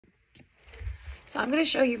So I'm going to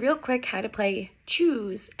show you real quick how to play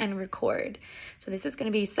choose and record. So this is going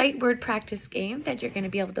to be a sight word practice game that you're going to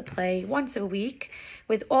be able to play once a week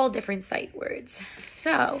with all different sight words.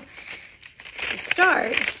 So to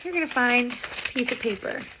start, you're going to find a piece of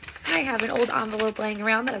paper. I have an old envelope laying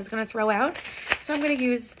around that I was going to throw out, so I'm going to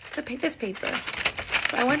use this paper.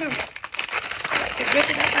 So I want to rip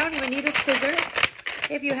it up. I don't even need a scissor.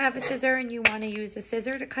 If you have a scissor and you want to use a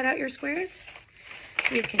scissor to cut out your squares,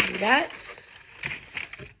 you can do that.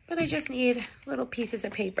 But I just need little pieces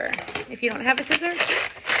of paper. If you don't have a scissor,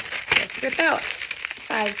 just rip out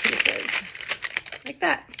 5 pieces, like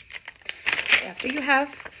that. After you have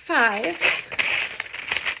 5,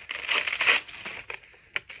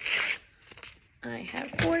 I have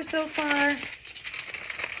 4 so far.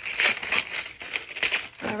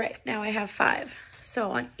 All right, now I have 5.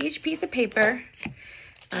 So on each piece of paper,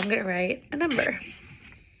 I'm gonna write a number.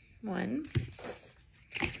 1,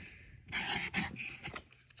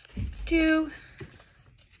 2,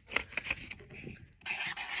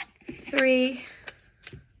 3,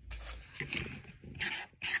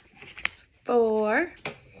 4,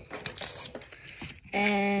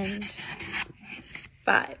 and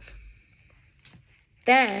 5.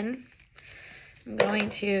 Then I'm going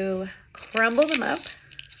to crumble them up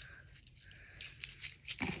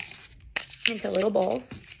into little balls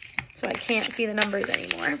so I can't see the numbers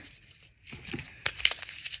anymore.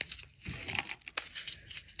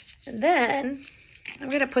 And then I'm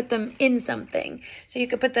going to put them in something. So you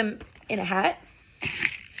could put them in a hat.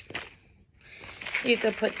 You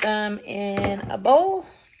could put them in a bowl.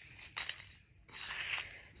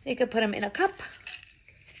 You could put them in a cup.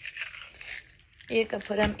 You could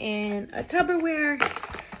put them in a Tupperware.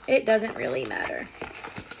 It doesn't really matter.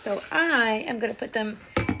 So I am going to put them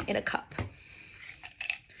in a cup.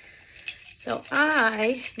 So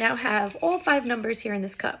I now have all 5 numbers here in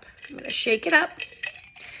this cup. I'm going to shake it up.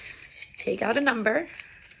 Take out a number,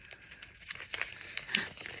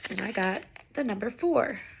 and I got the number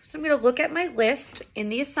 4. So I'm going to look at my list in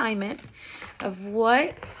the assignment of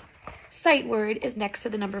what sight word is next to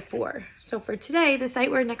the number 4. So for today, the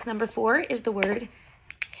sight word next to number 4 is the word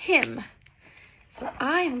him. So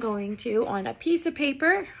I am going to, on a piece of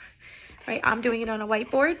paper, right? I'm doing it on a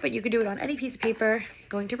whiteboard, but you could do it on any piece of paper,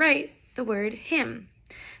 going to write the word him.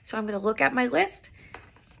 So I'm going to look at my list,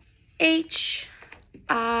 H-I-M,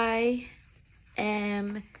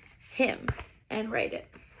 him, and write it.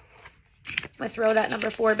 I'm going to throw that number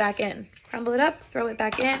 4 back in. Crumble it up, throw it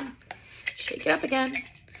back in, shake it up again,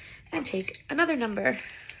 and take another number.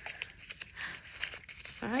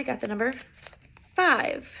 I got the number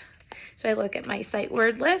 5. So I look at my sight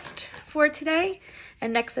word list for today,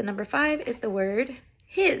 and next to number 5 is the word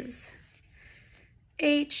his.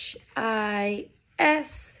 H-I-S,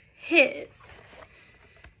 his.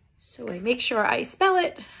 So I make sure I spell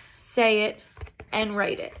it, say it, and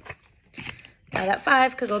write it. Now that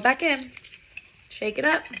 5 could go back in. Shake it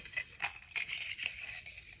up.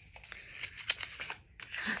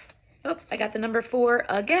 Oh, I got the number 4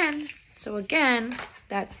 again. So again,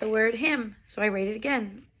 that's the word him. So I write it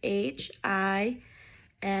again. H-I-M,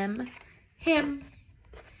 him.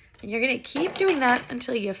 And you're going to keep doing that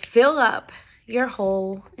until you fill up your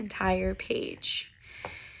whole entire page.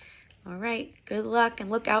 All right, good luck, and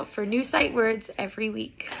look out for new sight words every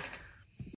week.